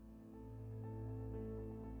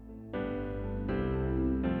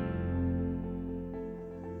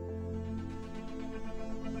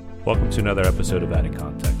Welcome to another episode of Adding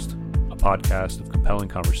Context, a podcast of compelling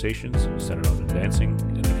conversations centered on advancing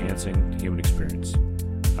and enhancing the human experience.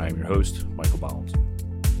 I am your host, Michael Bollins.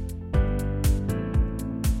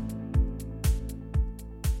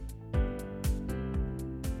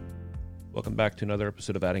 Welcome back to another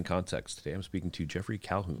episode of Adding Context. Today I'm speaking to Jeffrey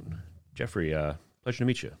Calhoun. Jeffrey, pleasure to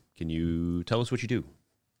meet you. Can you tell us what you do?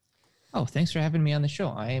 Oh, thanks for having me on the show.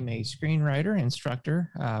 I am a screenwriter,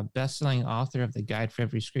 instructor, best-selling author of The Guide for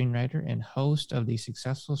Every Screenwriter, and host of the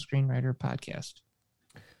Successful Screenwriter podcast.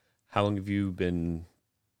 How long have you been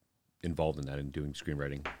involved in that and doing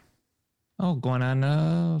screenwriting? Oh, going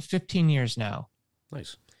on 15 years now.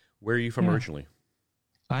 Nice. Where are you from originally?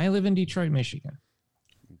 I live in Detroit, Michigan.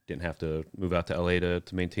 Didn't have to move out to LA to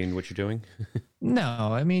maintain what you're doing? No,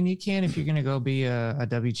 I mean, you can if you're going to go be a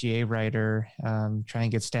WGA writer, try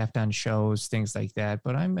and get staffed on shows, things like that.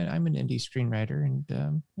 But I'm an indie screenwriter,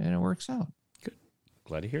 and it works out. Good.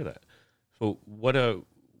 Glad to hear that. So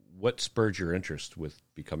what spurred your interest with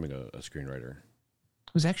becoming a screenwriter?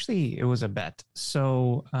 It was a bet.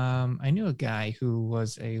 So I knew a guy who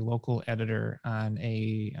was a local editor on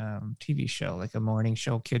a TV show, like a morning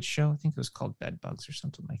show, kids show. I think it was called Bed Bugs or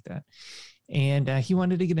something like that. And he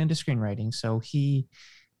wanted to get into screenwriting. So he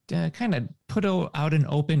kind of put out an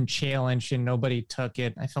open challenge and nobody took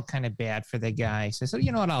it. I felt kind of bad for the guy. So I said,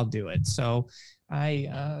 you know what, I'll do it. So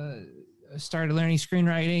I started learning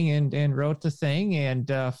screenwriting and wrote the thing and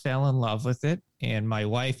fell in love with it. And my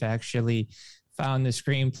wife actually found the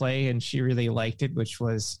screenplay and she really liked it, which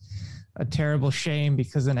was a terrible shame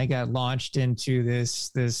because then I got launched into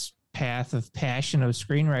this path of passion of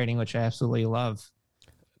screenwriting, which I absolutely love.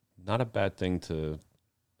 Not a bad thing to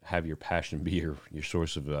have your passion be your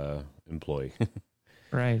source of employ.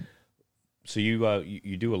 Right. So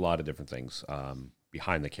you do a lot of different things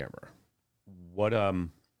behind the camera. What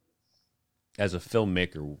as a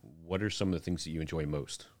filmmaker, what are some of the things that you enjoy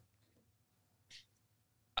most?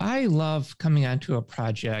 I love coming onto a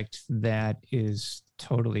project that is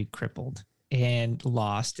totally crippled and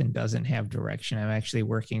lost and doesn't have direction. I'm actually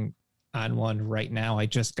working on one right now. I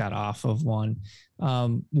just got off of one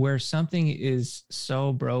where something is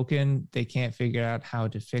so broken, they can't figure out how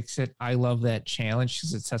to fix it. I love that challenge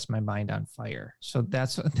because it sets my mind on fire. So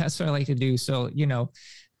that's what I like to do. So,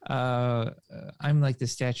 I'm like the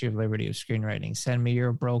Statue of Liberty of screenwriting. Send me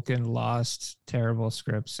your broken, lost, terrible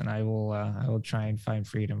scripts, and I will try and find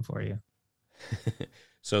freedom for you.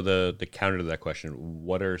 So the counter to that question,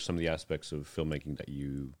 what are some of the aspects of filmmaking that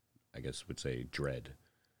you, I guess, would say dread?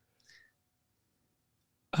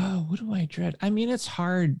 Oh, what do I dread? I mean, it's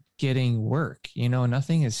hard getting work.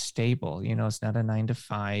 Nothing is stable. It's not a 9 to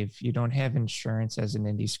 5. You don't have insurance as an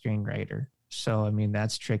indie screenwriter. So, I mean,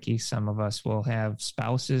 that's tricky. Some of us will have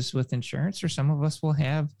spouses with insurance, or some of us will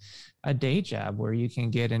have a day job where you can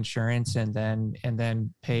get insurance and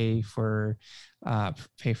then pay for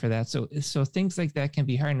that. So things like that can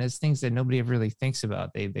be hard. And it's things that nobody ever really thinks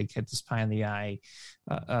about. They get this pie in the eye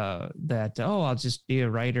that, I'll just be a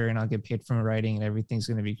writer and I'll get paid from writing and everything's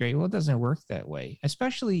going to be great. Well, it doesn't work that way,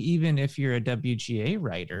 especially even if you're a WGA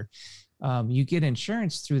writer. You get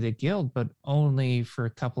insurance through the guild, but only for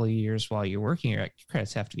a couple of years while you're working. Your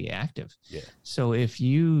credits have to be active. Yeah. So if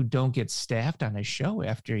you don't get staffed on a show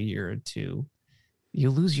after a year or two,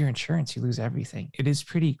 you lose your insurance, you lose everything. It is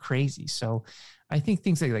pretty crazy. So I think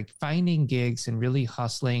things like finding gigs and really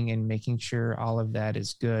hustling and making sure all of that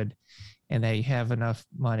is good and that you have enough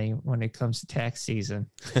money when it comes to tax season.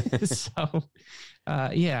 So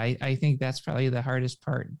I think that's probably the hardest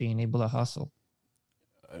part, being able to hustle.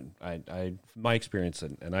 My experience,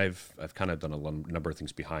 and I've kind of done a number of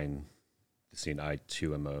things behind the scene. I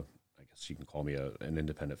too am I guess you can call me an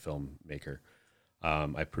independent filmmaker.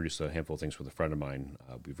 I produced a handful of things with a friend of mine.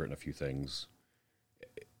 We've written a few things.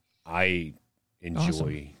 I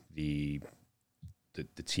enjoy the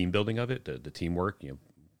team building of it, the teamwork.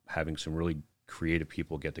 Having some really creative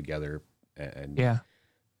people get together and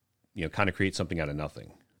kind of create something out of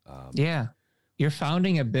nothing. You're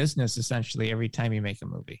founding a business essentially every time you make a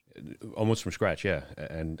movie. Almost from scratch, yeah.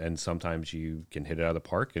 And sometimes you can hit it out of the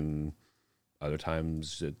park, and other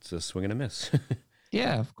times it's a swing and a miss.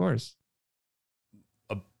 Yeah, of course.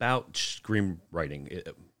 About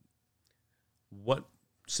screenwriting, what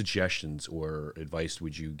suggestions or advice do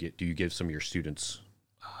you give some of your students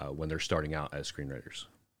when they're starting out as screenwriters?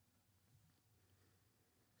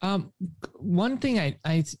 One thing,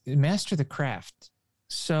 I master the craft.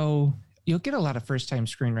 So you'll get a lot of first-time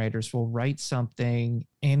screenwriters will write something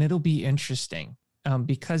and it'll be interesting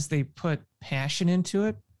because they put passion into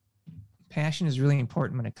it. Passion is really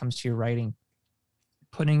important when it comes to your writing.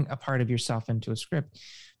 putting a part of yourself into a script.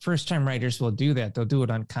 First time writers will do that. They'll do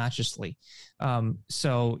it unconsciously.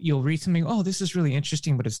 So you'll read something, oh, this is really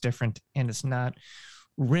interesting, but it's different. And it's not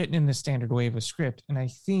written in the standard way of a script. And I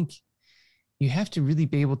think you have to really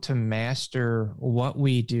be able to master what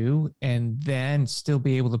we do and then still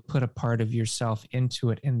be able to put a part of yourself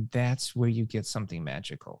into it. And that's where you get something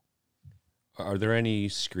magical. Are there any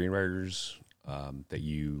screenwriters that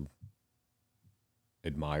you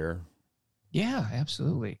admire? Yeah,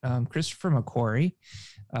 absolutely. Christopher McQuarrie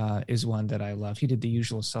is one that I love. He did The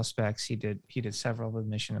Usual Suspects. He did several of the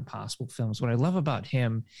Mission Impossible films. What I love about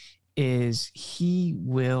him is he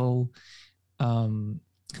will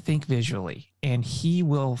think visually, and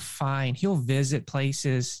he'll visit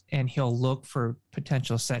places and he'll look for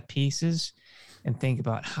potential set pieces and think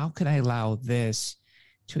about how could I allow this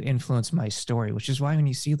to influence my story, which is why when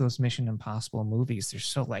you see those Mission Impossible movies, they're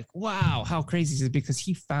so like, wow, how crazy is it? Because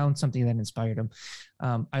he found something that inspired him.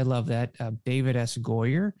 I love that. David S.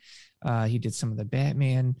 Goyer, he did some of the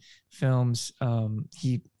Batman films.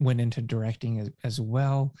 He went into directing as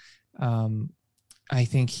well. I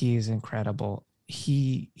think he is incredible.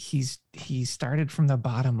 He started from the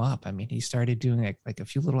bottom up. I mean, he started doing like a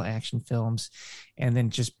few little action films and then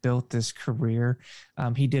just built this career.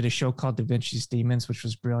 He did a show called Da Vinci's Demons, which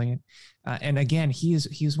was brilliant. And again,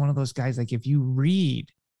 he's one of those guys, like if you read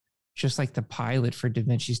just like the pilot for Da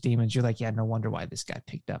Vinci's Demons, you're like, yeah, no wonder why this got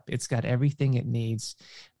picked up. It's got everything it needs.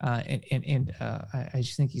 I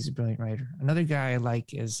just think he's a brilliant writer. Another guy I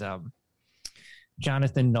like is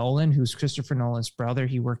Jonathan Nolan, who's Christopher Nolan's brother.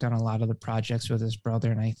 He worked on a lot of the projects with his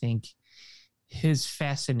brother, and I think his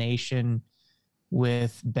fascination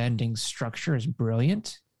with bending structure is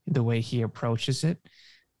brilliant, the way he approaches it.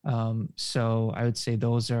 So I would say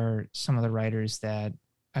those are some of the writers that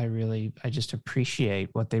I just appreciate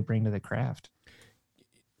what they bring to the craft.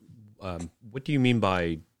 What do you mean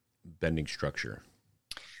by bending structure?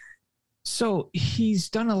 So he's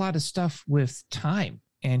done a lot of stuff with time.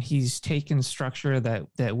 And he's taken structure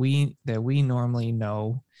that we normally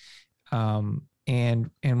know,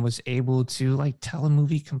 and was able to like tell a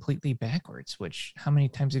movie completely backwards. Which, how many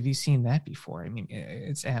times have you seen that before? I mean,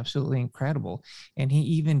 it's absolutely incredible. And he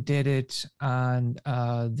even did it on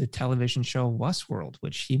the television show Westworld,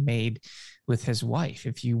 which he made with his wife.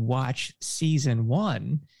 If you watch season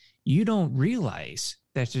 1, you don't realize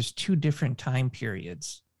that there's 2 different time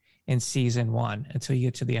periods in season 1 until you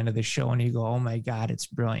get to the end of the show and you go, oh my God, it's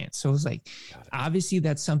brilliant. So it's like, obviously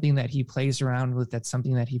that's something that he plays around with. That's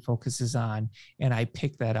something that he focuses on. And I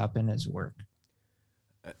pick that up in his work.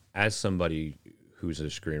 As somebody who's a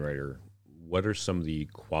screenwriter, what are some of the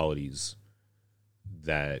qualities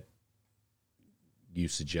that you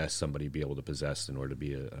suggest somebody be able to possess in order to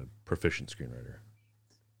be a proficient screenwriter?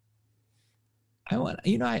 I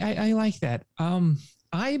like that.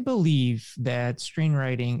 I believe that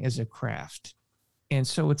screenwriting is a craft. And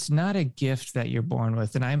so it's not a gift that you're born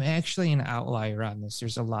with. And I'm actually an outlier on this.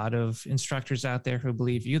 There's a lot of instructors out there who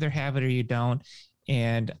believe you either have it or you don't.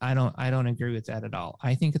 And I don't agree with that at all.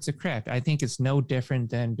 I think it's a craft. I think it's no different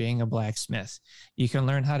than being a blacksmith. You can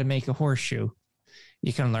learn how to make a horseshoe.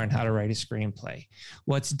 You can learn how to write a screenplay.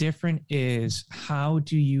 What's different is how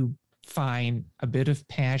do you find a bit of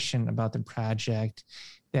passion about the project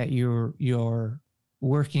that you're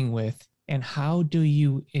working with, and how do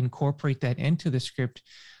you incorporate that into the script?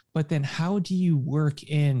 But then how do you work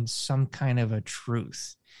in some kind of a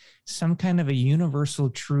truth, some kind of a universal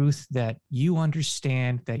truth that you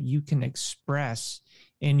understand, that you can express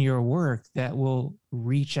in your work that will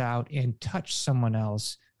reach out and touch someone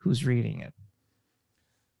else who's reading it?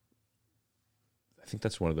 I think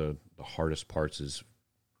that's one of the hardest parts, is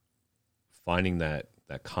finding that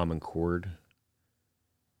common chord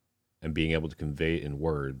and being able to convey it in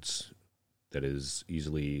words that is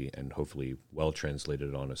easily and hopefully well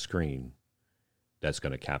translated on a screen that's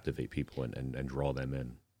going to captivate people and draw them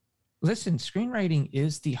in. Listen, screenwriting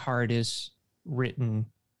is the hardest written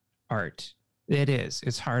art. It is.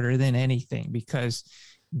 It's harder than anything because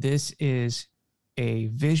this is a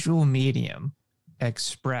visual medium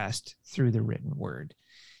expressed through the written word.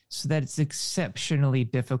 So that it's exceptionally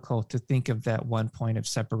difficult to think of that one point of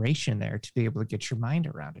separation there to be able to get your mind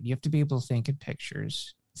around it. You have to be able to think in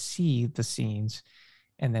pictures, see the scenes,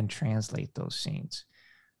 and then translate those scenes.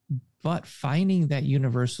 But finding that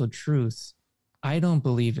universal truth, I don't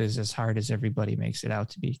believe is as hard as everybody makes it out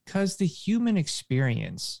to be, because the human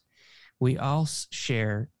experience, we all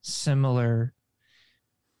share similar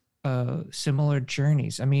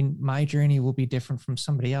journeys. I mean, my journey will be different from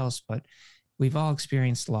somebody else, but we've all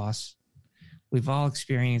experienced loss. We've all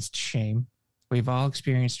experienced shame. We've all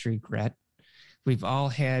experienced regret. We've all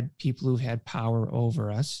had people who've had power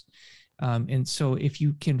over us. And so if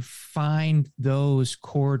you can find those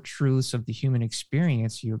core truths of the human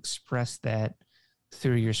experience, you express that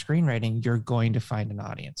through your screenwriting, you're going to find an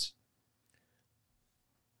audience.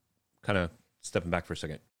 Kind of stepping back for a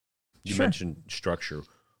second. You Sure. mentioned structure.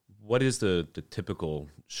 What is the typical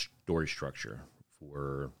story structure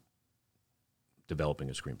for developing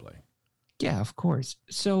a screenplay? Yeah, of course.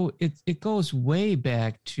 So it goes way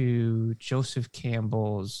back to Joseph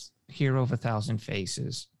Campbell's Hero of a Thousand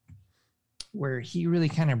Faces, where he really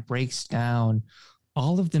kind of breaks down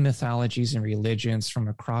all of the mythologies and religions from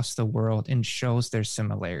across the world and shows their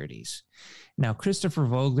similarities. Now, Christopher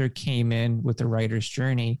Vogler came in with the writer's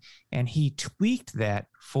journey and he tweaked that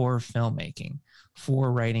for filmmaking,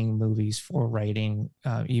 for writing movies, for writing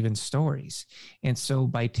even stories. And so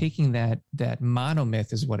by taking that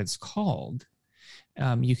monomyth is what it's called,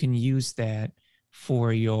 you can use that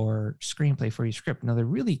for your screenplay, for your script. Now, the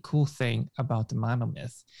really cool thing about the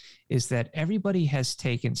monomyth is that everybody has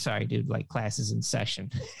taken, sorry, I did like classes in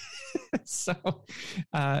session.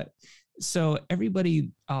 So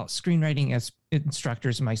everybody, screenwriting as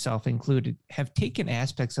instructors, myself included, have taken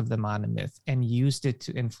aspects of the monomyth and used it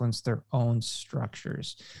to influence their own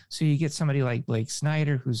structures. So you get somebody like Blake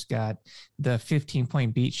Snyder, who's got the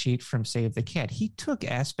 15-point beat sheet from Save the Cat. He took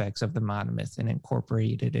aspects of the monomyth and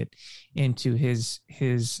incorporated it into his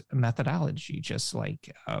methodology, just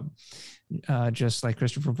like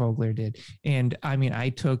Christopher Vogler did. And I mean, I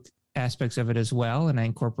took aspects of it as well, and I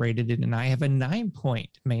incorporated it, and I have a 9-point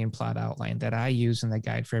main plot outline that I use in the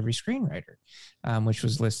Guide for Every Screenwriter, which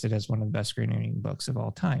was listed as one of the best screenwriting books of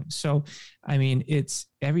all time. So, I mean, it's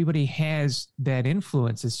everybody has that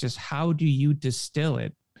influence. It's just how do you distill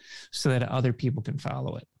it so that other people can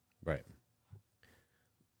follow it? Right.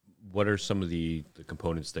 What are some of the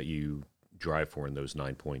components that you drive for in those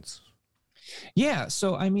 9 points? Yeah.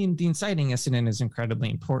 So, I mean, the inciting incident is incredibly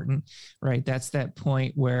important, right? That's that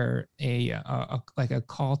point where like a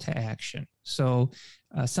call to action. So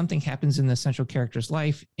something happens in the central character's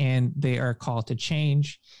life and they are called to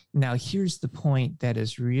change. Now, here's the point that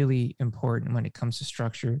is really important when it comes to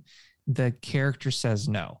structure. The character says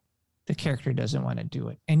no. The character doesn't want to do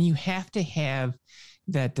it. And you have to have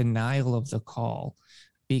that denial of the call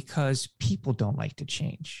because people don't like to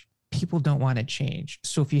change. People don't want to change.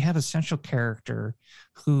 So if you have a central character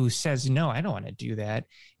who says, no, I don't want to do that,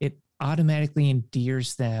 it automatically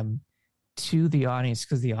endears them to the audience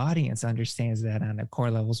because the audience understands that on a core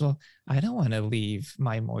level as well. I don't want to leave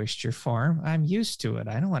my moisture farm. I'm used to it.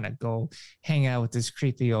 I don't want to go hang out with this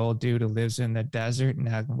creepy old dude who lives in the desert and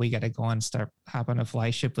now we got to go on and start hop on a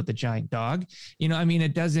fly ship with a giant dog. You know, I mean,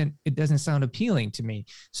 it doesn't sound appealing to me.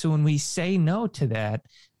 So when we say no to that,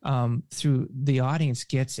 through the audience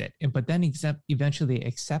gets it, but then eventually they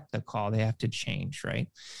accept the call. They have to change, right?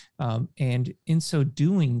 And in so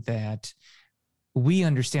doing that, we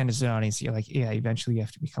understand as an audience, you're like, yeah, eventually you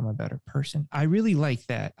have to become a better person. I really like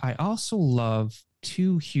that. I also love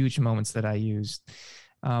 2 huge moments that I used.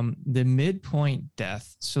 The midpoint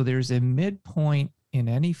death. So there's a midpoint in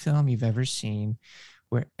any film you've ever seen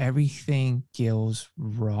where everything goes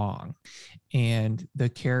wrong and the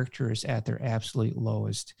character is at their absolute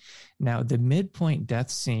lowest. Now, the midpoint death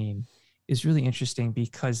scene is really interesting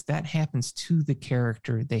because that happens to the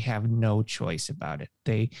character. They have no choice about it.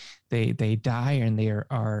 They die and they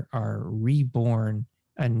are reborn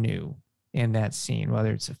anew in that scene,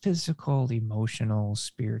 whether it's a physical, emotional,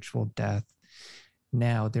 spiritual death.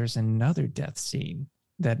 Now, there's another death scene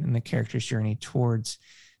that in the character's journey towards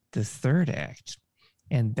the third act,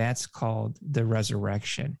 and that's called the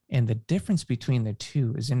resurrection. And the difference between the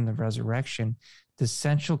two is in the resurrection, the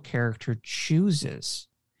central character chooses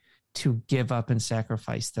to give up and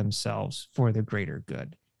sacrifice themselves for the greater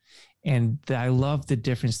good. And I love the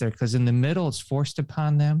difference there because in the middle, it's forced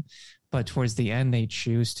upon them, but towards the end, they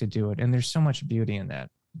choose to do it. And there's so much beauty in that.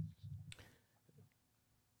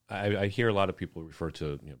 I hear a lot of people refer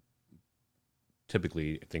to,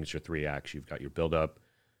 typically things are 3 acts. You've got your build up,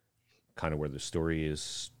 kind of where the story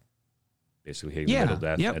is basically hitting the middle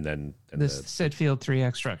death, yep. and then the Sitfield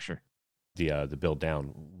 3-act structure. The build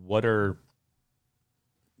down. What are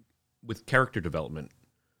with character development?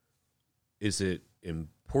 Is it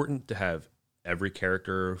important to have every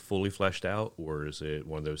character fully fleshed out, or is it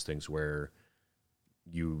one of those things where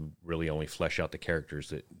you really only flesh out the characters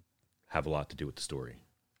that have a lot to do with the story?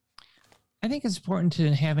 I think it's important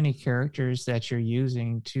to have any characters that you're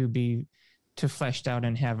using to fleshed out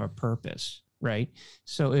and have a purpose, right?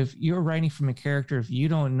 So if you're writing from a character, if you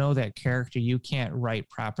don't know that character, you can't write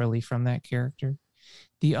properly from that character.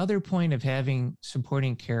 The other point of having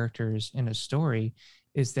supporting characters in a story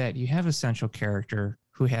is that you have a central character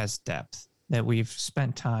who has depth, that we've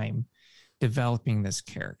spent time developing this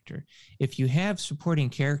character. If you have supporting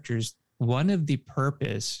characters, one of the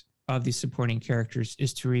purpose of the supporting characters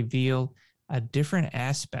is to reveal a different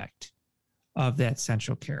aspect of that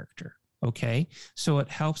central character. Okay. So it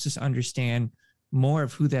helps us understand more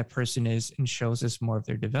of who that person is and shows us more of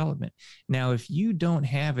their development. Now, if you don't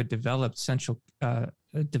have a developed a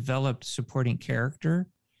developed supporting character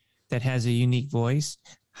that has a unique voice,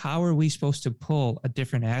 how are we supposed to pull a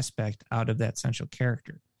different aspect out of that central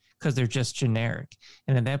character? Because they're just generic.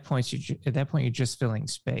 And at that point, you're just filling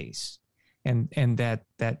space, and that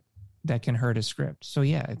can hurt a script. So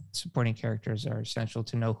yeah, supporting characters are essential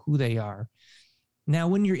to know who they are. Now,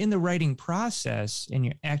 when you're in the writing process and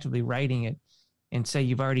you're actively writing it, and say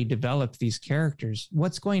you've already developed these characters,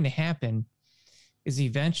 what's going to happen is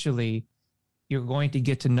eventually you're going to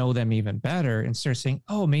get to know them even better and start saying,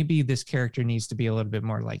 oh, maybe this character needs to be a little bit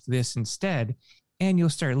more like this instead. And you'll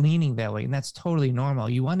start leaning that way. And that's totally normal.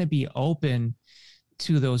 You want to be open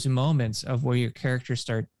to those moments of where your characters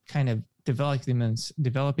start kind of developing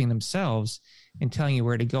themselves and telling you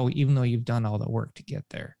where to go, even though you've done all the work to get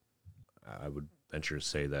there. I would venture to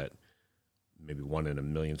say that maybe 1 in a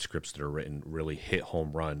million scripts that are written really hit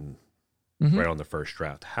home run right on the first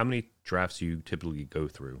draft. How many drafts do you typically go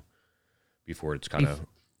through before it's kind of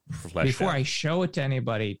fleshed Before out? I show it to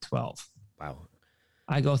anybody, 12. Wow.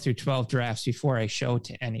 I go through 12 drafts before I show it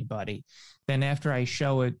to anybody. Then after I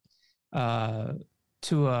show it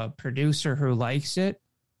to a producer who likes it,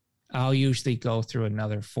 I'll usually go through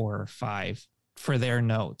another 4 or 5 for their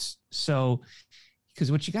notes. So,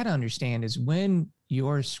 because what you got to understand is when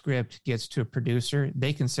your script gets to a producer,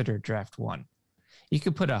 they consider it draft 1. You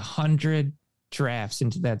could put 100 drafts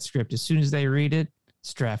into that script. As soon as they read it,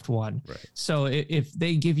 it's draft 1. Right. So if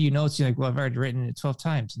they give you notes, you're like, well, I've already written it 12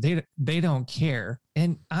 times. They don't care.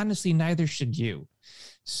 And honestly, neither should you.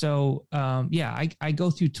 So I go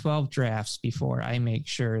through 12 drafts before I make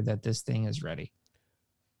sure that this thing is ready.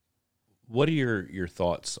 What are your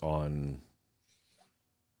thoughts on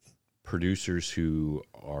producers who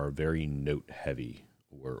are very note heavy,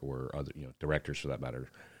 or other, directors for that matter,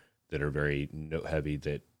 that are very note heavy,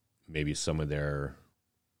 that maybe some of their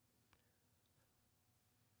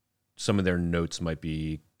notes might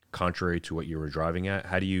be contrary to what you were driving at?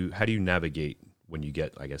 How do you navigate when you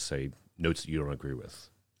get, I guess, say, notes that you don't agree with?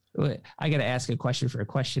 I got to ask a question for a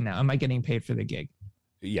question now. Am I getting paid for the gig?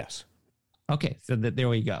 Yes. Okay, so there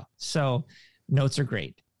we go. So notes are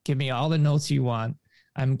great. Give me all the notes you want.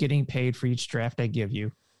 I'm getting paid for each draft I give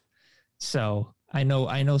you. So I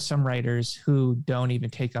know some writers who don't even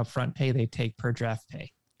take upfront pay; they take per draft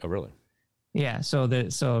pay. Oh, really? Yeah. So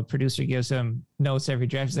a producer gives them notes every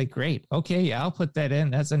draft. He's like, great. Okay, yeah, I'll put that in.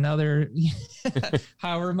 That's another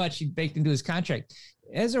however much he baked into his contract.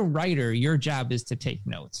 As a writer, your job is to take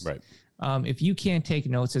notes. Right. If you can't take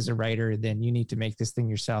notes as a writer, then you need to make this thing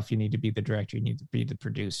yourself. You need to be the director. You need to be the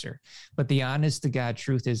producer. But the honest to God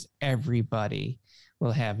truth is everybody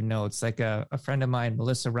will have notes. Like a friend of mine,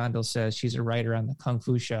 Melissa Rundle, says, she's a writer on the Kung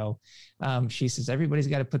Fu Show. She says, everybody's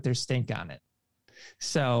got to put their stink on it.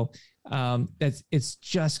 So it's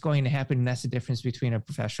just going to happen. And that's the difference between a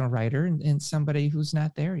professional writer and somebody who's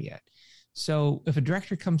not there yet. So if a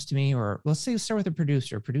director comes to me, or let's say start with a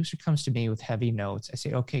producer comes to me with heavy notes, I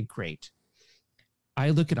say, okay, great.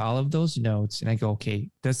 I look at all of those notes and I go, okay,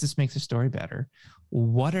 does this make the story better?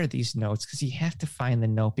 What are these notes? Because you have to find the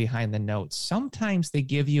note behind the notes. Sometimes they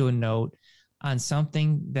give you a note on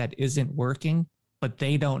something that isn't working, but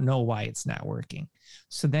they don't know why it's not working.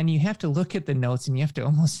 So then you have to look at the notes and you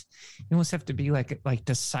almost have to be like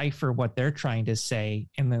decipher what they're trying to say,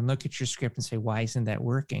 and then look at your script and say, why isn't that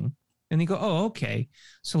working? And they go, oh, okay.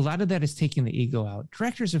 So a lot of that is taking the ego out.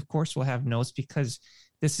 Directors, of course, will have notes because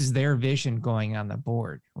this is their vision going on the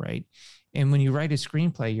board, right? And when you write a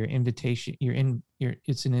screenplay,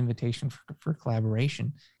 it's an invitation for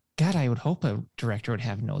collaboration. God, I would hope a director would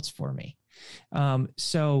have notes for me.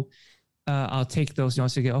 So I'll take those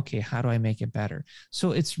notes and go, okay, how do I make it better?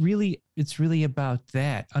 So it's really about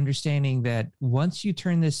that, understanding that once you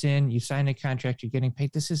turn this in, you sign a contract, you're getting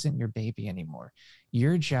paid. This isn't your baby anymore.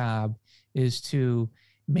 Your job is to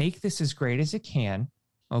make this as great as it can,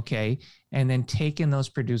 okay, and then take in those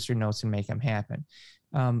producer notes and make them happen.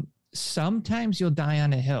 Sometimes you'll die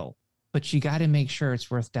on a hill, but you got to make sure it's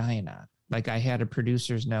worth dying on. Like I had a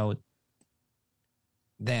producer's note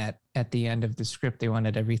that at the end of the script, they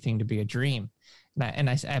wanted everything to be a dream. And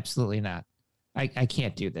I said, absolutely not. I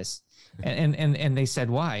can't do this. And they said,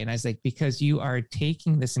 why? And I was like, because you are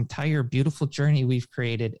taking this entire beautiful journey we've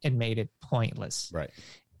created and made it pointless. Right.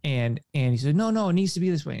 And he said, no, it needs to be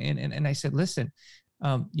this way. And I said, listen,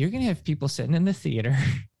 You're going to have people sitting in the theater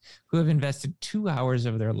who have invested 2 hours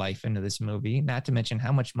of their life into this movie, not to mention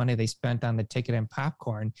how much money they spent on the ticket and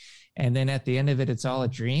popcorn. And then at the end of it, it's all a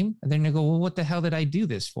dream. And then they go, well, what the hell did I do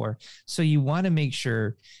this for? So you want to make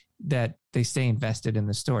sure that they stay invested in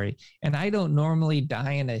the story. And I don't normally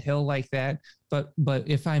die in a hill like that, but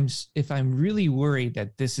if I'm really worried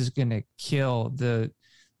that this is going to kill the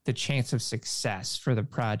chance of success for the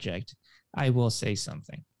project, I will say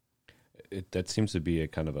something. That seems to be a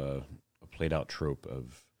kind of a played out trope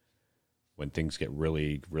of when things get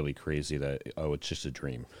really, really crazy that, oh, it's just a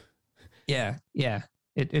dream. Yeah.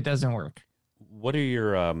 It doesn't work. What are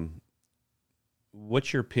your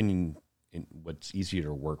what's your opinion in what's easier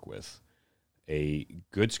to work with? A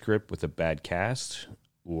good script with a bad cast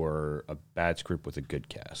or a bad script with a good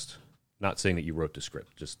cast? Not saying that you wrote the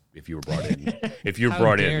script, just if you were brought in. If you were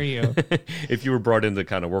brought in, if you were brought in to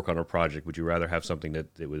kind of work on a project, would you rather have something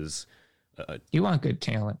that was you want good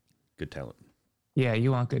talent. Good talent. Yeah,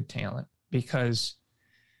 you want good talent because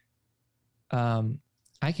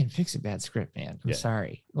I can fix a bad script, man. I'm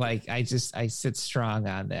sorry. Like I sit strong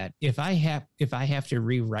on that. If I have to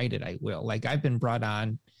rewrite it, I will. Like I've been brought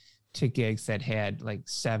on to gigs that had like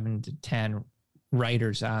 7 to 10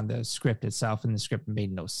 writers on the script itself, and the script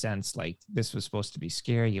made no sense. Like this was supposed to be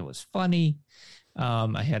scary. It was funny.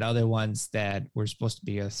 I had other ones that were supposed to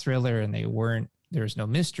be a thriller and they weren't. There was no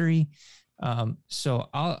mystery. So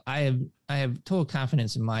I have total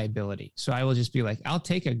confidence in my ability. So I will just be like, I'll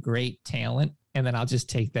take a great talent and then I'll just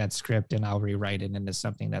take that script and I'll rewrite it into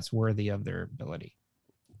something that's worthy of their ability.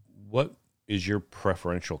 What is your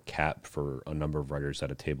preferential cap for a number of writers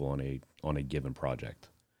at a table on a given project?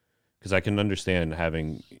 Because I can understand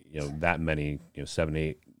having, that many, 7,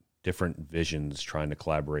 8 different visions trying to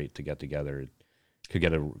collaborate to get together. Could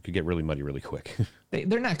get really muddy really quick.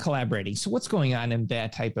 They're not collaborating. So what's going on in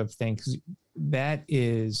that type of thing? Because that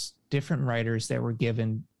is different writers that were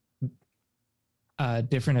given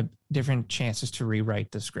different chances to rewrite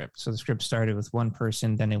the script. So the script started with one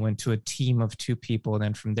person, then it went to a team of 2 people.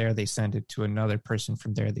 Then from there, they sent it to another person.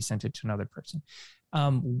 From there, they sent it to another person.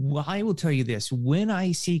 Well, I will tell you this. When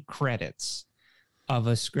I see credits of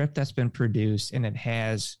a script that's been produced and it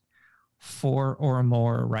has 4 or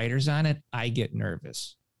more writers on it, I get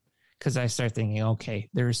nervous because I start thinking, okay,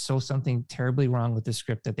 there's something terribly wrong with the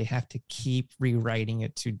script that they have to keep rewriting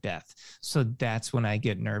it to death. So that's when I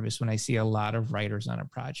get nervous when I see a lot of writers on a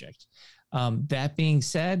project. That being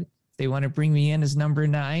said, if they want to bring me in as number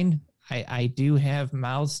 9, I do have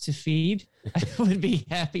mouths to feed. I would be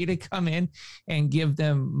happy to come in and give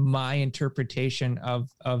them my interpretation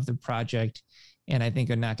of the project, and I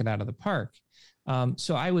think I'd knock it out of the park.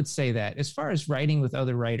 So I would say that as far as writing with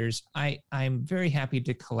other writers, I'm very happy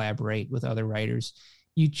to collaborate with other writers.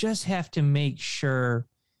 You just have to make sure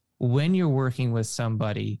when you're working with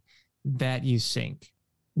somebody that you sync,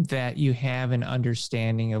 that you have an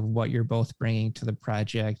understanding of what you're both bringing to the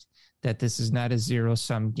project, that this is not a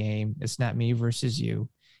zero-sum game. It's not me versus you.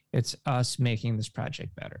 It's us making this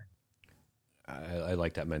project better. I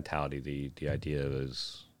like that mentality. The idea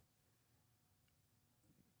is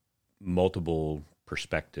multiple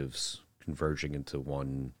perspectives converging into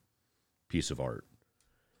one piece of art.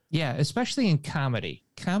 Yeah, especially in comedy.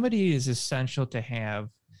 Comedy is essential to have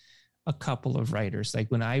a couple of writers. Like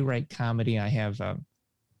when I write comedy, I have a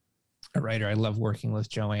writer I love working with,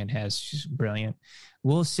 Joanne Hess. She's brilliant.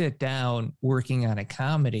 We'll sit down working on a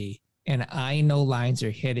comedy, and I know lines are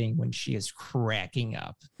hitting when she is cracking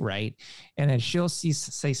up, right? And then she'll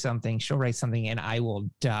say something, she'll write something, and I will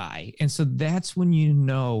die. And so that's when you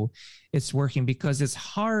know it's working, because it's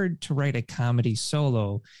hard to write a comedy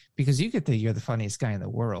solo because you could think you're the funniest guy in the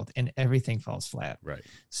world and everything falls flat. Right.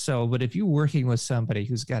 So, but if you're working with somebody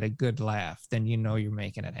who's got a good laugh, then you know you're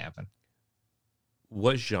making it happen.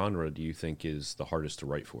 What genre do you think is the hardest to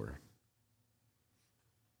write for?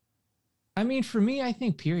 I mean, for me, I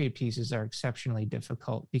think period pieces are exceptionally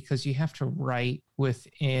difficult because you have to write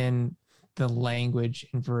within the language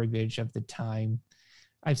and verbiage of the time.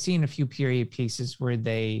 I've seen a few period pieces where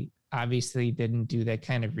they obviously didn't do that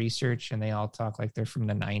kind of research and they all talk like they're from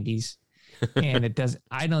the 90s. And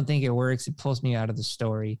I don't think it works. It pulls me out of the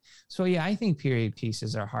story. So yeah, I think period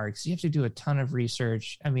pieces are hard because you have to do a ton of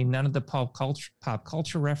research. I mean, none of the pop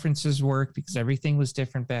culture references work because everything was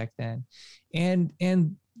different back then. And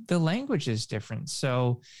the language is different.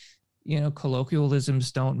 So,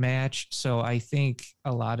 colloquialisms don't match. So I think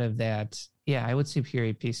a lot of that, yeah, I would say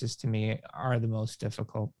period pieces to me are the most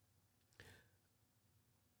difficult.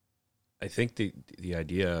 I think the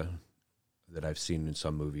idea that I've seen in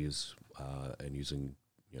some movies and using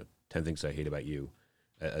 10 Things I Hate About You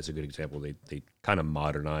as a good example, they kind of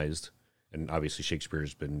modernized and obviously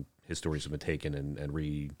his stories have been taken and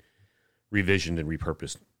revisioned and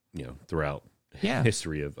repurposed, throughout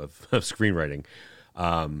history of screenwriting.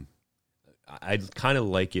 I kind of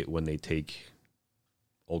like it when they take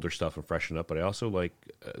older stuff and freshen up, but I also like,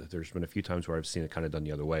 there's been a few times where I've seen it kind of done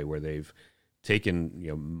the other way, where they've taken,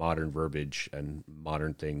 modern verbiage and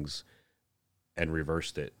modern things and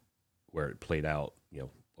reversed it where it played out,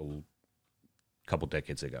 a couple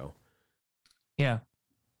decades ago. Yeah.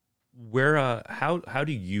 Where, how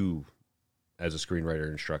do you, as a screenwriter,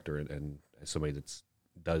 instructor, and as somebody that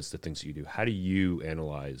does the things that you do, how do you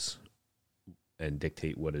analyze and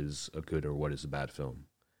dictate what is a good or what is a bad film?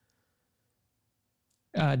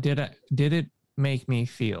 Did it make me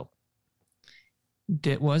feel?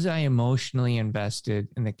 Was I emotionally invested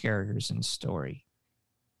in the characters and story?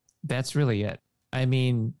 That's really it. I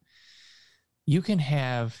mean, you can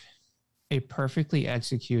have a perfectly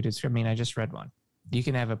executed script. I mean, I just read one. You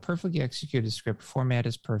can have a perfectly executed script. Format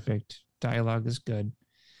is perfect. Dialogue is good.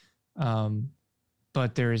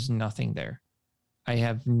 But there is nothing there. I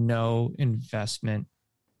have no investment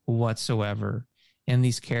whatsoever in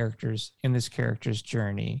these characters, in this character's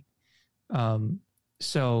journey.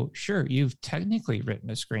 So sure, you've technically written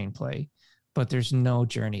a screenplay, but there's no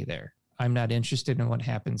journey there. I'm not interested in what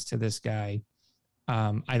happens to this guy.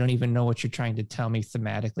 I don't even know what you're trying to tell me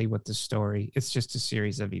thematically with the story. It's just a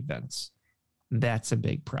series of events. That's a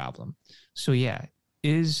big problem. So yeah,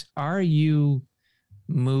 are you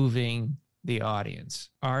moving the audience?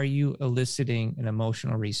 Are you eliciting an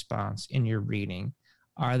emotional response in your reading?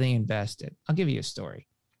 Are they invested? I'll give you a story.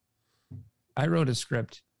 I wrote a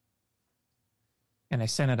script and I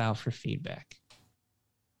sent it out for feedback.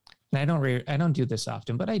 And I don't do this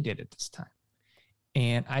often, but I did it this time.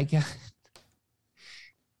 And I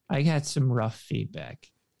got some rough feedback.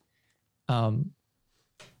 And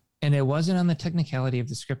it wasn't on the technicality of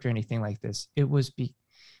the script or anything like this. It was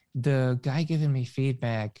the guy giving me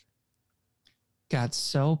feedback got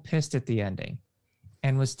so pissed at the ending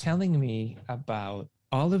and was telling me about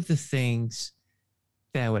all of the things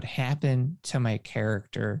that would happen to my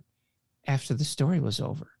character after the story was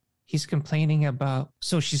over. He's complaining about,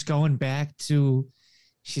 so she's going back to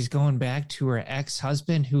her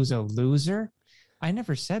ex-husband who's a loser. I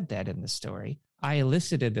never said that in the story. I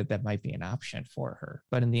elicited that might be an option for her,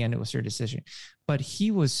 but in the end it was her decision. But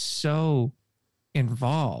he was so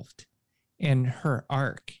involved in her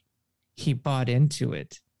arc, he bought into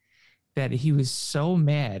it, that he was so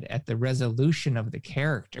mad at the resolution of the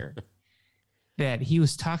character that he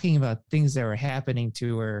was talking about things that were happening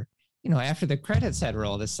to her, after the credits had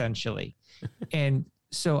rolled, essentially. And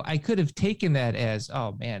so I could have taken that as,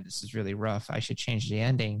 oh man, this is really rough, I should change the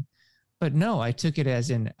ending. But no, I took it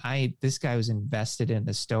as this guy was invested in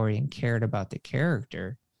the story and cared about the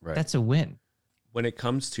character. Right. That's a win. When it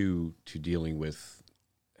comes to dealing with,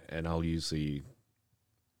 and I'll use the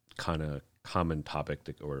kind of common topic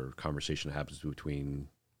or conversation that happens between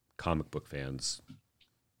comic book fans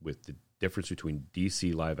with the difference between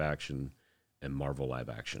DC live action and Marvel live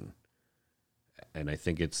action. And I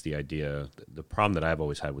think it's the idea, the problem that I've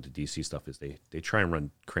always had with the DC stuff is they try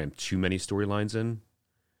and cram too many storylines in,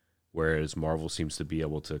 whereas Marvel seems to be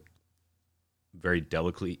able to very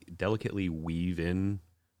delicately weave in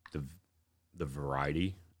the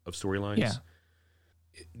variety of storylines. Yeah.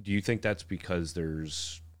 Do you think that's because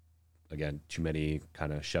there's, again, too many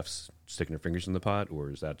kind of chefs sticking their fingers in the pot,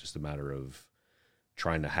 or is that just a matter of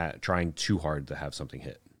trying too hard to have something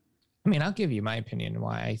hit? I mean, I'll give you my opinion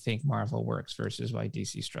why I think Marvel works versus why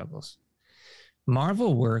DC struggles.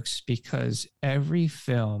 Marvel works because every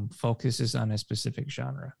film focuses on a specific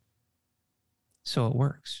genre. So it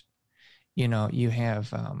works. You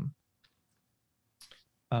have,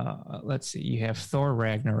 let's see, you have Thor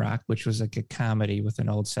Ragnarok, which was like a comedy with an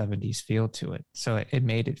old 70s feel to it. So it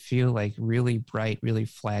made it feel like really bright, really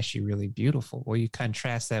flashy, really beautiful. Well, you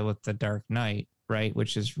contrast that with The Dark Knight, right?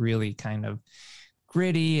 Which is really kind of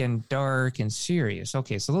gritty and dark and serious.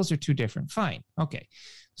 Okay, so those are two different. Fine. Okay.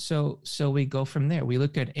 So we go from there. We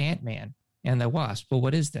look at Ant-Man and the Wasp. Well,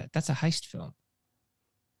 what is that? That's a heist film.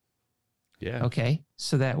 Yeah. Okay.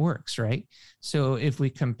 So that works, right? So if we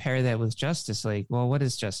compare that with Justice League, well, what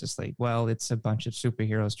is Justice League? Well, it's a bunch of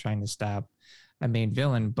superheroes trying to stop a main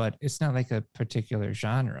villain, but it's not like a particular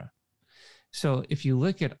genre. So if you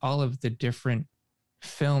look at all of the different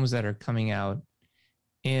films that are coming out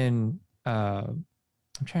in,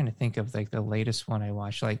 I'm trying to think of like the latest one I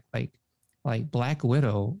watched, like Black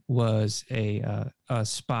Widow was a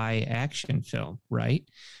spy action film, right?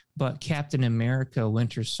 But Captain America: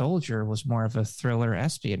 Winter Soldier was more of a thriller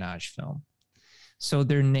espionage film. So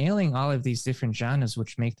they're nailing all of these different genres,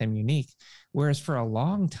 which make them unique. Whereas for a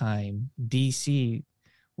long time, DC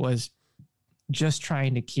was just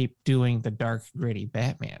trying to keep doing the dark, gritty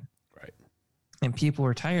Batman. Right. And people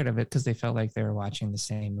were tired of it because they felt like they were watching the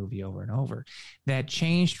same movie over and over. That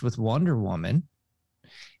changed with Wonder Woman,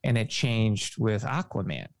 and it changed with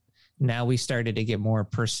Aquaman. Now we started to get more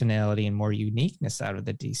personality and more uniqueness out of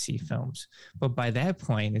the DC films. But by that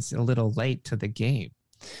point, it's a little late to the game.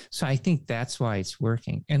 So I think that's why it's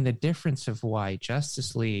working. And the difference of why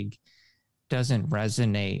Justice League doesn't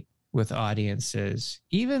resonate with audiences,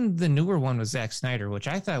 even the newer one with Zack Snyder, which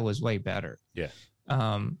I thought was way better. Yeah.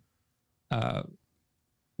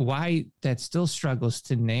 Why that still struggles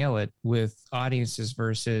to nail it with audiences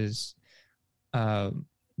versus the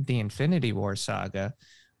Infinity War saga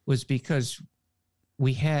was because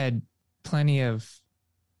we had plenty of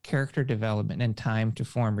character development and time to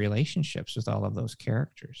form relationships with all of those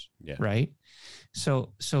characters. Yeah. Right.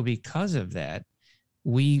 So because of that,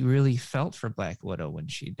 we really felt for Black Widow when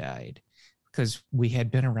she died because we had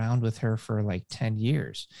been around with her for like 10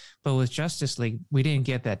 years. But with Justice League, we didn't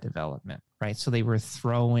get that development. Right. So they were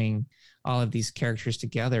throwing all of these characters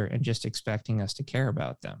together and just expecting us to care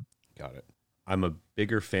about them. Got it. I'm a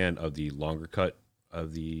bigger fan of the longer cut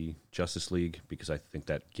of the Justice League because I think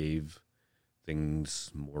that gave things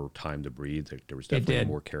more time to breathe. There was definitely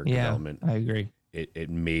more character development. I agree. It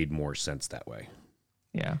made more sense that way.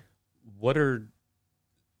 Yeah. What are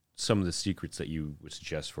some of the secrets that you would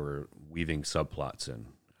suggest for weaving subplots in?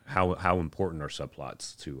 How important are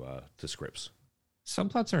subplots to scripts?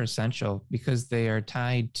 Subplots are essential because they are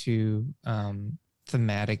tied to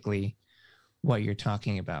thematically what you're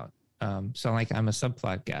talking about. So like I'm a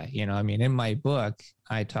subplot guy, in my book,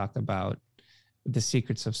 I talk about the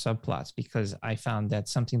secrets of subplots because I found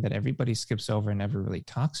that's something that everybody skips over and never really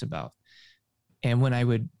talks about. And when I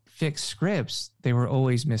would fix scripts, they were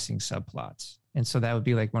always missing subplots. And so that would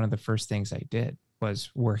be like one of the first things I did was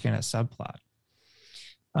work in a subplot.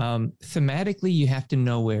 Thematically, you have to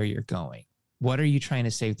know where you're going. What are you trying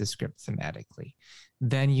to say with the script thematically?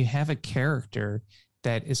 Then you have a character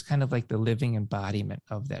that is kind of like the living embodiment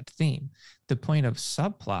of that theme. The point of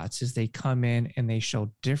subplots is they come in and they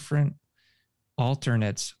show different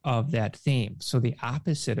alternates of that theme. So the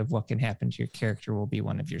opposite of what can happen to your character will be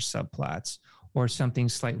one of your subplots or something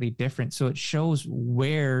slightly different. So it shows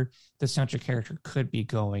where the central character could be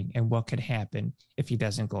going and what could happen if he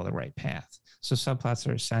doesn't go the right path. So subplots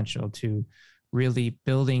are essential to really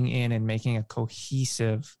building in and making a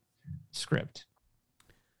cohesive script.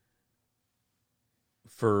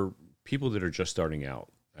 For people that are just starting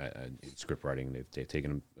out in script writing, they've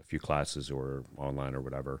taken a few classes or online or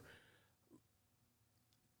whatever,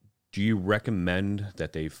 do you recommend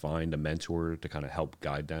that they find a mentor to kind of help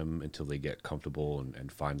guide them until they get comfortable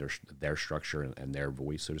and find their structure and their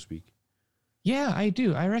voice, so to speak? Yeah, I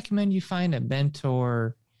do. I recommend you find a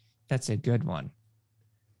mentor that's a good one.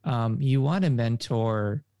 You want a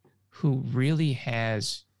mentor who really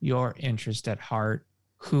has your interest at heart,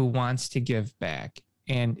 who wants to give back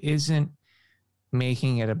and isn't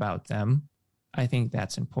making it about them. I think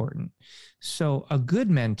that's important. So a good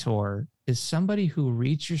mentor is somebody who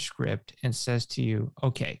reads your script and says to you,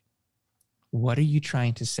 okay, what are you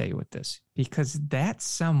trying to say with this? Because that's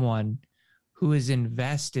someone who is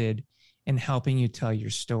invested in helping you tell your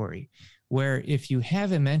story. Where if you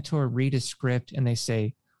have a mentor read a script and they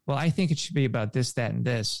say, well, I think it should be about this, that, and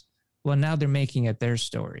this. Well, now they're making it their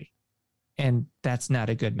story. And that's not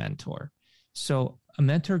a good mentor. So a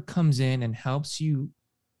mentor comes in and helps you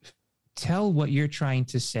tell what you're trying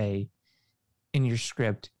to say in your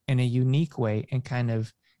script in a unique way and kind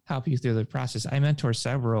of help you through the process. I mentor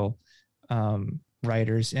several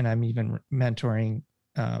writers, and I'm even mentoring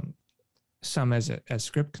some as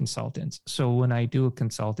script consultants. So when I do a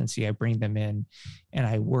consultancy, I bring them in and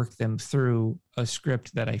I work them through a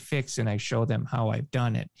script that I fix and I show them how I've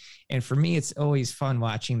done it. And for me, it's always fun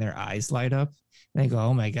watching their eyes light up. And they go,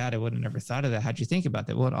 oh my God, I would have never thought of that. How'd you think about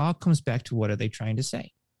that? Well, it all comes back to what are they trying to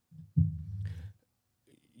say?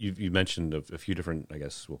 You mentioned a few different, I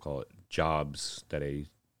guess we'll call it jobs that a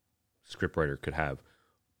scriptwriter could have.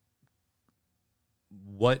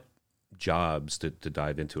 What jobs, to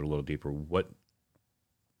dive into it a little deeper, what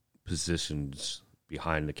positions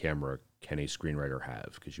behind the camera can a screenwriter have?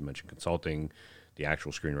 Because you mentioned consulting, the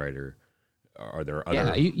actual screenwriter. Are there other?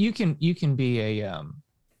 Yeah, you can be a.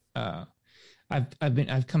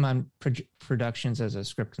 I've come on productions as a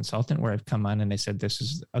script consultant where I've come on and I said this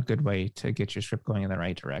is a good way to get your script going in the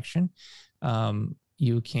right direction.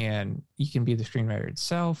 You can be the screenwriter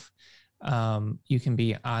itself. You can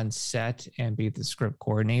be on set and be the script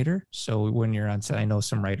coordinator. So when you're on set, I know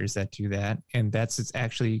some writers that do that, and it's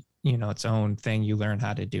actually, its own thing. You learn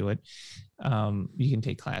how to do it. You can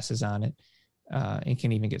take classes on it, and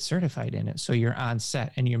can even get certified in it. So you're on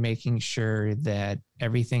set and you're making sure that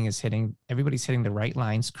everybody's hitting the right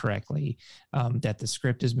lines correctly, that the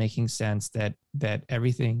script is making sense, that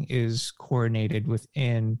everything is coordinated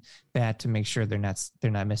within that to make sure they're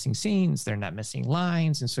not missing scenes, they're not missing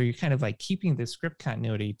lines. And so you're kind of like keeping the script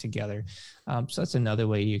continuity together. So that's another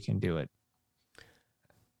way you can do it.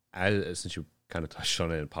 Since you kind of touched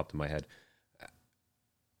on it and popped in my head,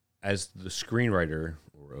 as the screenwriter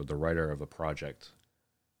or the writer of a project,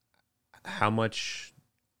 how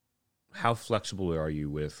flexible are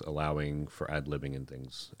you with allowing for ad-libbing and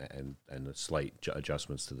things and the slight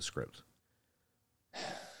adjustments to the script?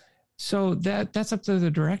 So that's up to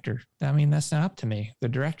the director. I mean, that's not up to me. The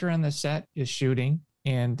director on the set is shooting,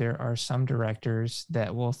 and there are some directors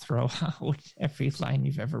that will throw out every line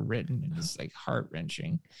you've ever written, and it's like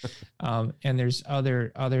heart-wrenching. And there's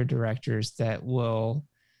other directors that will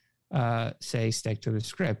say stick to the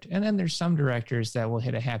script. And then there's some directors that will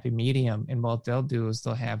hit a happy medium, and what they'll do is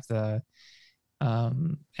they'll have the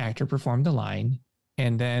actor perform the line,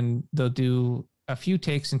 and then they'll do a few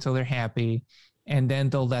takes until they're happy, and then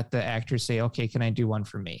they'll let the actor say, okay, can I do one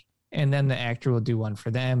for me? And then the actor will do one for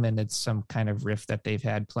them, and it's some kind of riff that they've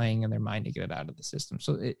had playing in their mind to get it out of the system.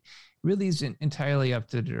 So it really isn't entirely up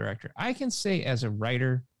to the director. I can say as a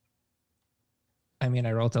writer, I mean,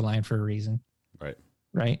 I wrote the line for a reason.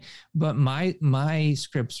 Right. But my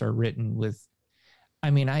scripts are written with,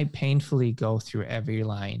 I mean, I painfully go through every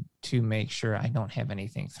line to make sure I don't have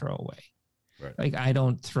anything throwaway. Right. Like I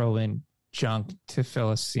don't throw in junk to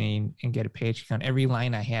fill a scene and get a page count. Every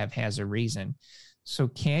line I have has a reason. So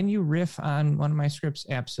can you riff on one of my scripts?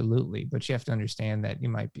 Absolutely. But you have to understand that you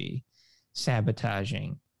might be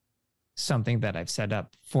sabotaging something that I've set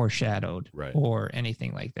up, foreshadowed, right, or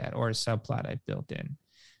anything like that, or a subplot I've built in.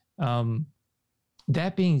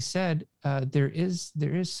 That being said, there is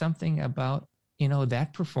something about,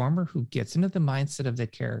 that performer who gets into the mindset of the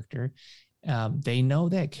character. They know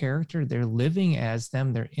that character, they're living as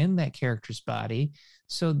them, they're in that character's body.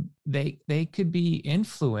 So they could be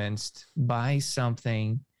influenced by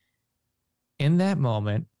something in that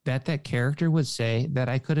moment that character would say that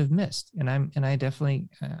I could have missed. And I definitely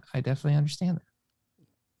understand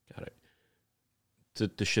that. Got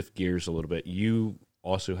it. To shift gears a little bit, you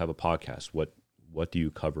also have a podcast. What do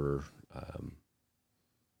you cover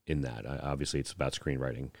in that? Obviously, it's about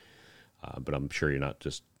screenwriting, but I'm sure you're not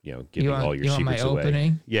just giving all your secrets away.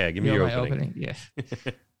 Opening? Yeah, give me your opening. Yeah.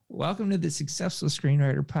 Welcome to the Successful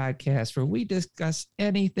Screenwriter Podcast, where we discuss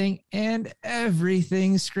anything and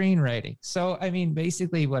everything screenwriting. So, I mean,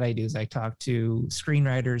 basically what I do is I talk to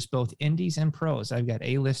screenwriters, both indies and pros. I've got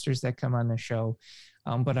A-listers that come on the show.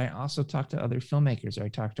 But I also talk to other filmmakers. I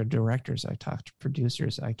talk to directors. I talk to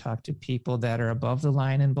producers. I talk to people that are above the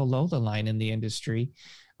line and below the line in the industry,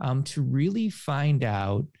 to really find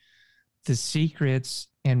out the secrets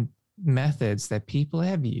and methods that people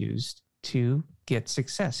have used to get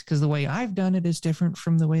success. Because the way I've done it is different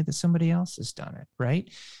from the way that somebody else has done it, right?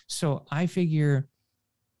 So I figure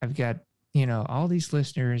I've got all these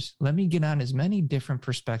listeners, let me get on as many different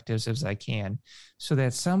perspectives as I can so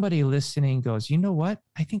that somebody listening goes, you know what?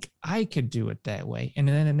 I think I could do it that way. And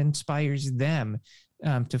then it inspires them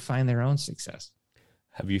to find their own success.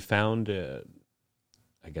 Have you found, a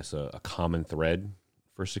common thread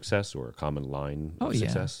for success or a common line of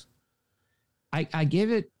success? I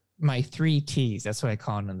give it my 3 T's. That's what I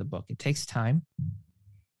call it in the book. It takes time.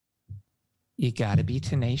 You got to be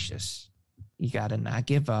tenacious. You got to not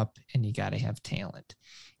give up, and you got to have talent.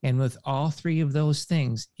 And with all 3 of those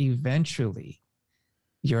things, eventually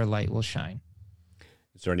your light will shine.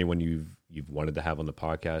 Is there anyone you've wanted to have on the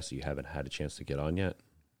podcast you haven't had a chance to get on yet?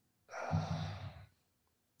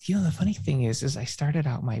 The funny thing is I started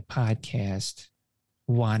out my podcast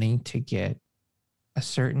wanting to get a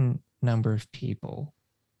certain number of people,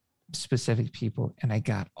 specific people, and I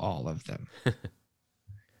got all of them.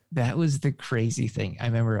 That was the crazy thing. I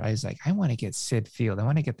remember I was like, I want to get Sid Field. I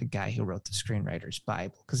want to get the guy who wrote the Screenwriter's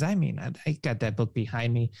Bible. Because I got that book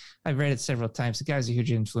behind me. I've read it several times. The guy's a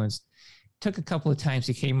huge influence. Took a couple of times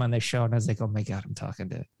he came on the show, and I was like, oh my God, I'm talking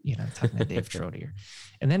to Dave Trottier.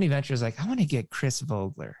 And then eventually I was like, I want to get Chris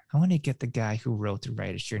Vogler. I want to get the guy who wrote The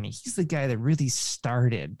Writer's Journey. He's the guy that really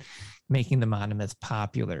started making the monomyth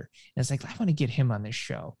popular. And it's like, I want to get him on this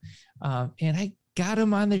show. And I got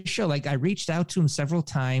him on the show. Like I reached out to him several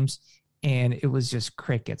times, and it was just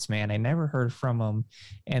crickets, man. I never heard from him.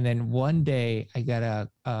 And then one day I got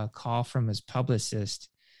a call from his publicist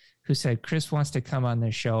who said Chris wants to come on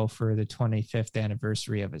the show for the 25th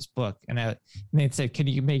anniversary of his book. And they said, can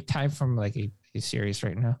you make time for him? Like, are you serious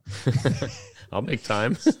right now? I'll make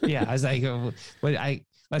time. Yeah. I was like,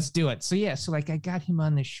 let's do it. So yeah. So like I got him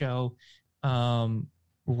on the show.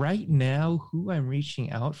 Right now, who I'm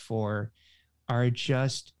reaching out for are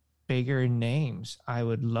just bigger names. I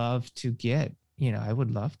would love to get, a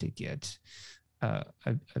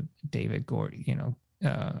David Gordon,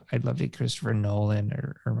 I'd love to get Christopher Nolan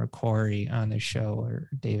or McQuarrie on the show, or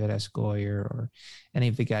David S. Goyer, or any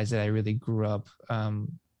of the guys that I really grew up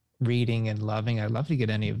reading and loving. I'd love to get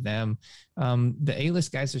any of them. The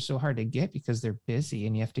A-list guys are so hard to get because they're busy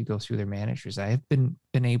and you have to go through their managers. I have been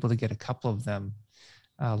able to get a couple of them,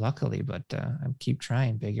 luckily, but I keep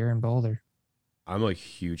trying bigger and bolder. I'm a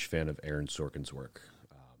huge fan of Aaron Sorkin's work.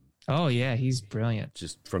 Oh yeah, he's brilliant.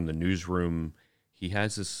 Just from the newsroom, he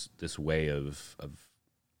has this way of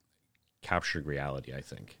capturing reality, I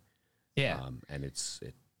think. Yeah. And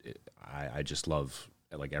I just love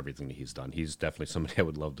like everything that he's done. He's definitely somebody I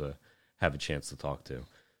would love to have a chance to talk to.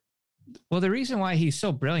 Well, the reason why he's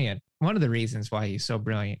so brilliant, one of the reasons why he's so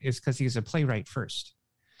brilliant, is because he's a playwright first.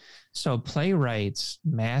 So playwrights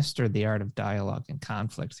master the art of dialogue and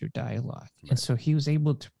conflict through dialogue. Right. And so he was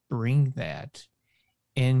able to bring that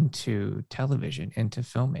into television, into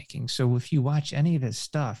filmmaking. So if you watch any of his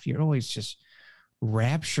stuff, you're always just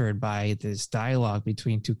raptured by this dialogue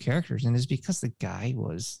between two characters. And it's because the guy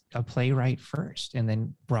was a playwright first and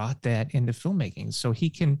then brought that into filmmaking. So he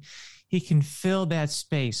can fill that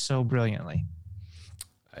space so brilliantly.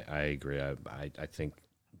 I agree. I think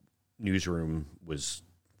Newsroom was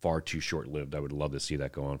far too short-lived. I would love to see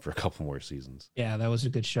that go on for a couple more seasons. Yeah, that was a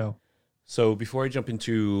good show. So before I jump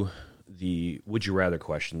into the Would You Rather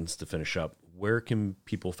questions to finish up, where can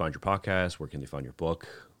people find your podcast? Where can they find your book?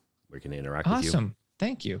 Where can they interact with you? Awesome.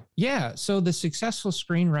 Thank you. Yeah. So the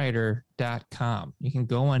successfulscreenwriter.com, you can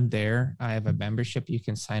go on there. I have a membership you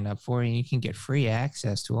can sign up for, and you can get free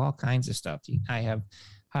access to all kinds of stuff. I have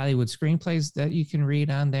Hollywood screenplays that you can read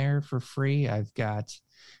on there for free. I've got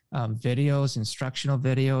videos, instructional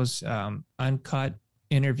videos, uncut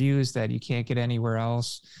interviews that you can't get anywhere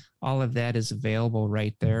else. All of that is available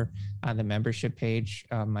right there on the membership page.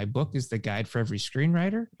 My book is The Guide for Every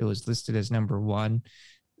Screenwriter. It was listed as #1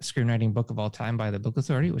 screenwriting book of all time by the Book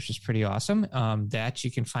Authority, which is pretty awesome. That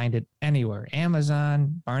you can find it anywhere.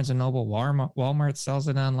 Amazon, Barnes & Noble, Walmart sells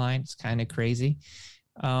it online. It's kind of crazy.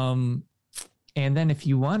 And then if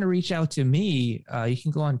you want to reach out to me, you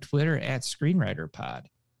can go on Twitter at ScreenwriterPod.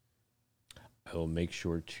 I will make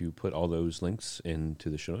sure to put all those links into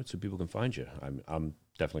the show notes so people can find you. I'm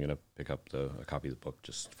definitely going to pick up a copy of the book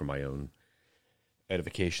just for my own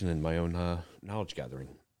edification and my own knowledge gathering.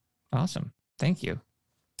 Awesome. Thank you.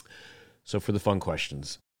 So for the fun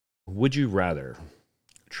questions, would you rather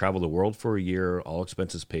travel the world for a year, all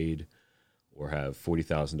expenses paid, or have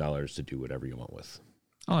 $40,000 to do whatever you want with?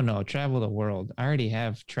 Oh, no, travel the world. I already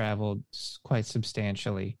have traveled quite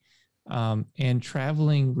substantially. And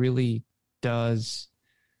traveling really does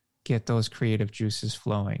get those creative juices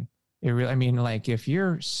flowing. Like if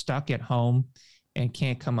you're stuck at home and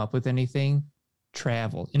can't come up with anything,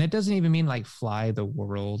 travel. And it doesn't even mean like fly the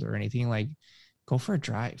world or anything. Like go for a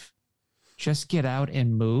drive. Just get out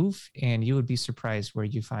and move, and you would be surprised where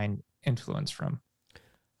you find influence from.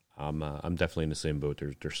 I'm definitely in the same boat.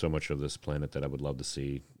 There's so much of this planet that I would love to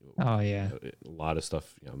see. Oh yeah, a lot of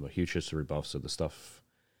stuff. I'm a huge history buff, so the stuff,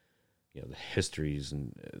 the histories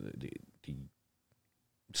and the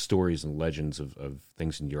stories and legends of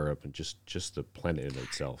things in Europe and just the planet in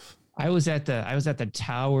itself. I was at the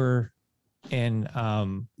Tower in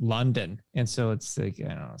London, and so it's like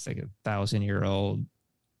it's like 1,000-year-old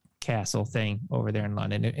castle thing over there in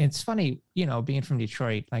London. It's funny, being from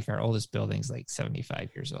Detroit, like our oldest building's like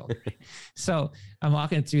 75 years old. Right? So I'm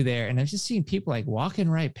walking through there and I'm just seeing people like walking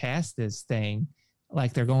right past this thing,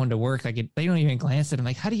 like they're going to work. Like they don't even glance at it. I'm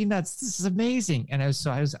like, how do you not? This is amazing. And I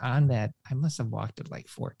was on that. I must have walked it like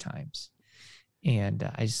 4 times.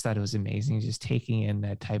 And I just thought it was amazing just taking in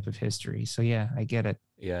that type of history. So yeah, I get it.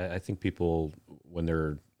 Yeah. I think people, when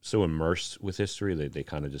they're so immersed with history, they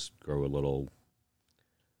kind of just grow a little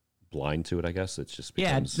blind to it, I guess. It's just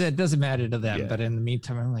becomes, that doesn't matter to them. Yeah. But in the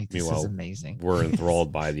meantime, I'm like, this is amazing. We're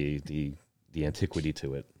enthralled by the antiquity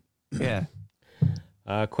to it. Yeah.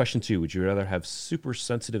 Question 2, would you rather have super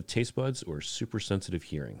sensitive taste buds or super sensitive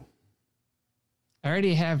hearing? I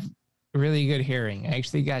already have really good hearing. I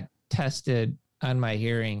actually got tested on my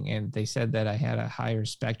hearing, and they said that I had a higher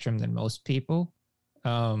spectrum than most people.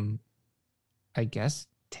 I guess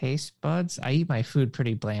taste buds. I eat my food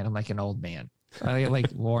pretty bland. I'm like an old man. I like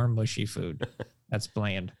warm, mushy food. That's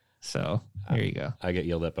bland. So there you go. I get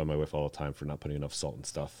yelled at by my wife all the time for not putting enough salt and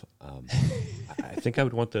stuff. I think I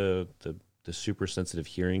would want the super sensitive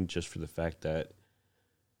hearing just for the fact that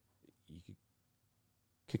you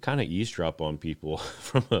could kind of eavesdrop on people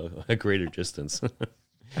from a greater distance.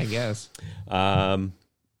 I guess.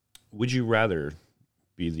 Would you rather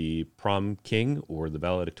be the prom king or the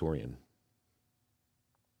valedictorian?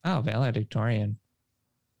 Oh, valedictorian.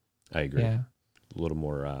 I agree. Yeah. A little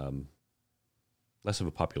more, less of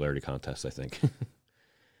a popularity contest, I think.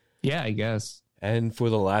 Yeah, I guess. And for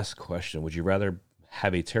the last question, would you rather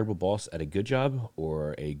have a terrible boss at a good job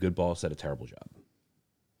or a good boss at a terrible job?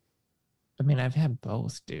 I mean, I've had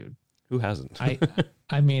both, dude. Who hasn't?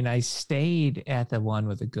 I mean, I stayed at the one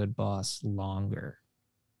with a good boss longer.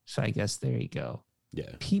 So I guess there you go.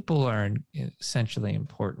 Yeah. People are essentially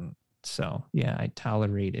important. So yeah, I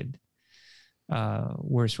tolerated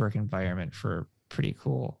worse work environment for pretty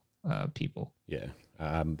cool people. Yeah.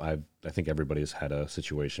 I think everybody's had a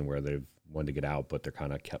situation where they've wanted to get out, but they're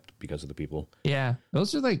kind of kept because of the people. Yeah.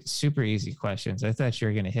 Those are like super easy questions. I thought you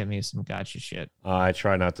were going to hit me with some gotcha shit. I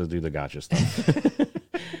try not to do the gotcha stuff.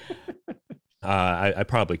 I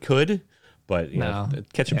probably could, but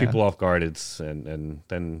catching people off guard, and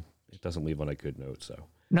then it doesn't leave on a good note. So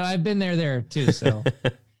no, I've been there too. So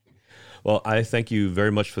well, I thank you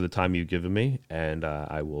very much for the time you've given me, and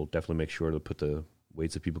I will definitely make sure to put the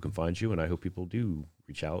ways that people can find you, and I hope people do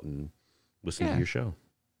reach out and listen to your show.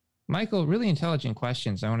 Michael, really intelligent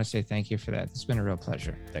questions. I want to say thank you for that. It's been a real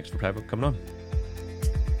pleasure. Thanks for coming on.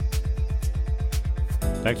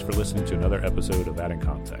 Thanks for listening to another episode of Adding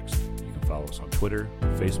Context. You can follow us on Twitter,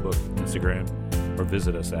 Facebook, Instagram, or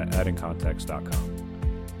visit us at addingcontext.com.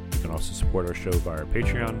 You can also support our show via our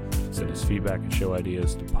Patreon, send us feedback and show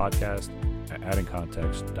ideas to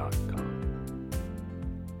podcast@addingcontext.com.